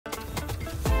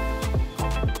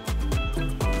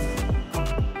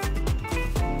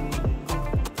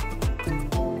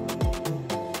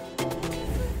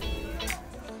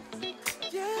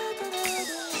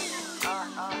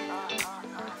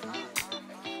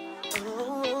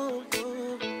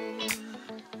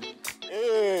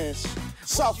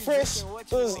Sup, Fresh?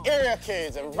 This is Area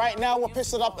Kids, and right now we're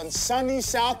posted up in sunny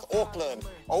South Auckland.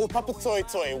 Old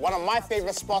Papatoetoe, one of my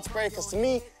favorite spots, bro, because to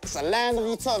me, it's a land of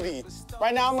utility.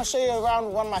 Right now, I'm gonna show you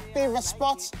around one of my favorite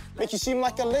spots, make you seem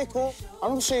like a local. I'm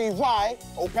gonna show you why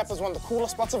Old Pap is one of the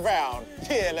coolest spots around.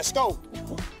 Yeah, let's go.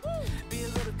 Be a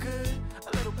little good,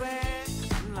 a little bad,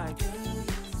 I'm like,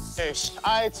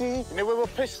 IIT, you know, we were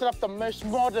posted up the most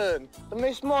modern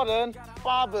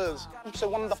barbers. So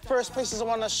one of the first places I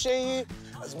want to show you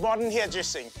is modern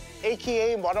hairdressing,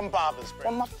 AKA modern barbers, bro.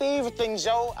 One of my favorite things,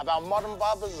 yo, about modern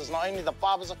barbers is not only the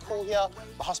barbers are cool here,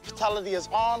 the hospitality is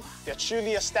on, they're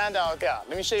truly a standout here.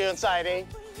 Let me show you inside, eh?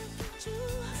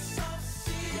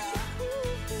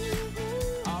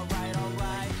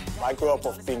 I grew up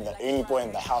with being the only boy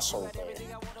in the household, bro.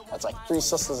 That's like 3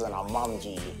 sisters and our mom,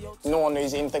 G. No one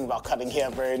knows anything about cutting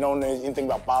hair, bro. No one knows anything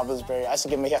about barbers, bro. I used to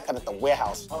get my hair cut at the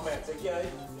warehouse. Oh, man, take care.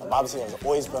 The barbers here has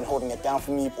always been holding it down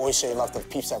for me. Always show love to the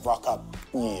peeps that rock up.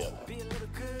 Yeah.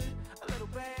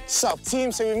 Sup,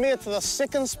 team? So we made it to the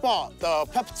second spot, the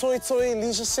Papatoetoe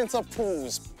Leisure Centre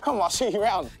pools. Come on, I'll show you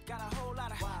around.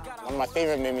 One of my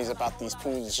favorite memories about these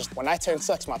pools is just when I turned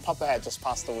 6, my papa had just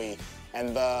passed away.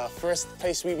 And the first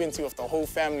place we went to with the whole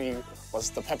family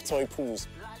was the Papatoetoe pools.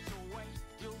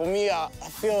 For me, it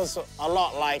feels a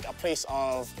lot like a place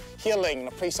of healing,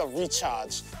 a place of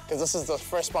recharge, because this is the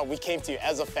first spot we came to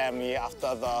as a family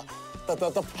after the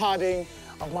departing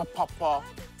of my papa.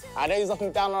 I know he's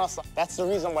looking down on us. That's the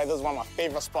reason why this is one of my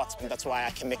favorite spots, and that's why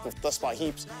I connect with this spot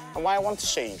heaps, and why I want to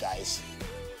show you guys.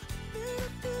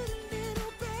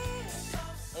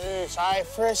 Alright,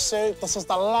 first, so this is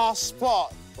the last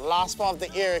spot of the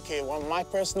area, okay? One of my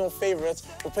personal favorites.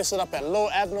 We posted up at Lil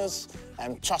Abner's.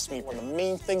 And trust me, one of the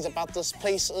main things about this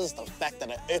place is the fact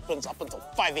that it opens up until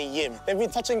 5 a.m. They've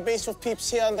been touching base with peeps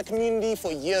here in the community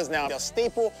for years now. They're a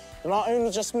staple, not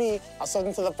only just me. I was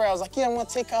talking to the bro, I was like, yeah, I'm gonna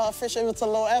take Fresh over to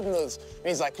Lil Abner's. And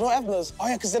he's like, Lil Abner's? Oh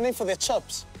yeah, because they're named for their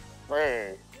chips.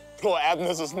 Bro, Lil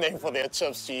Abner's is named for their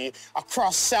chips, G.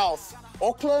 Across South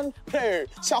Auckland? Bro,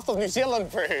 south of New Zealand,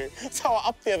 bro. That's how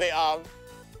up there they are.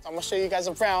 So I'm gonna show you guys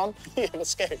around. Yeah,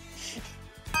 let's go.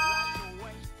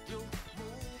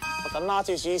 The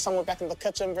nachos, you someone back in the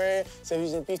kitchen, bro. So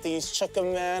using beef, they use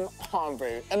chicken, man. Oh,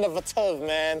 bro, innovative,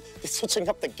 man. They're switching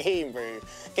up the game, bro.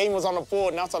 Game was on the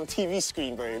board, now it's on the TV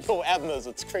screen, bro. Lil Abner's,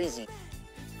 it's crazy.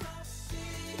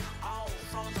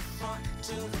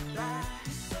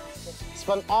 It's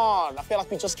been on. I feel like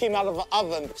we just came out of the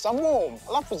oven because I'm warm.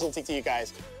 I love presenting to you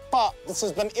guys. But this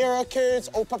has been Area Kids,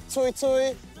 Old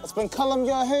Papatoetoe. It's been Callum,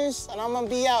 your host, and I'm gonna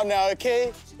be out now,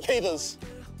 okay? Laters.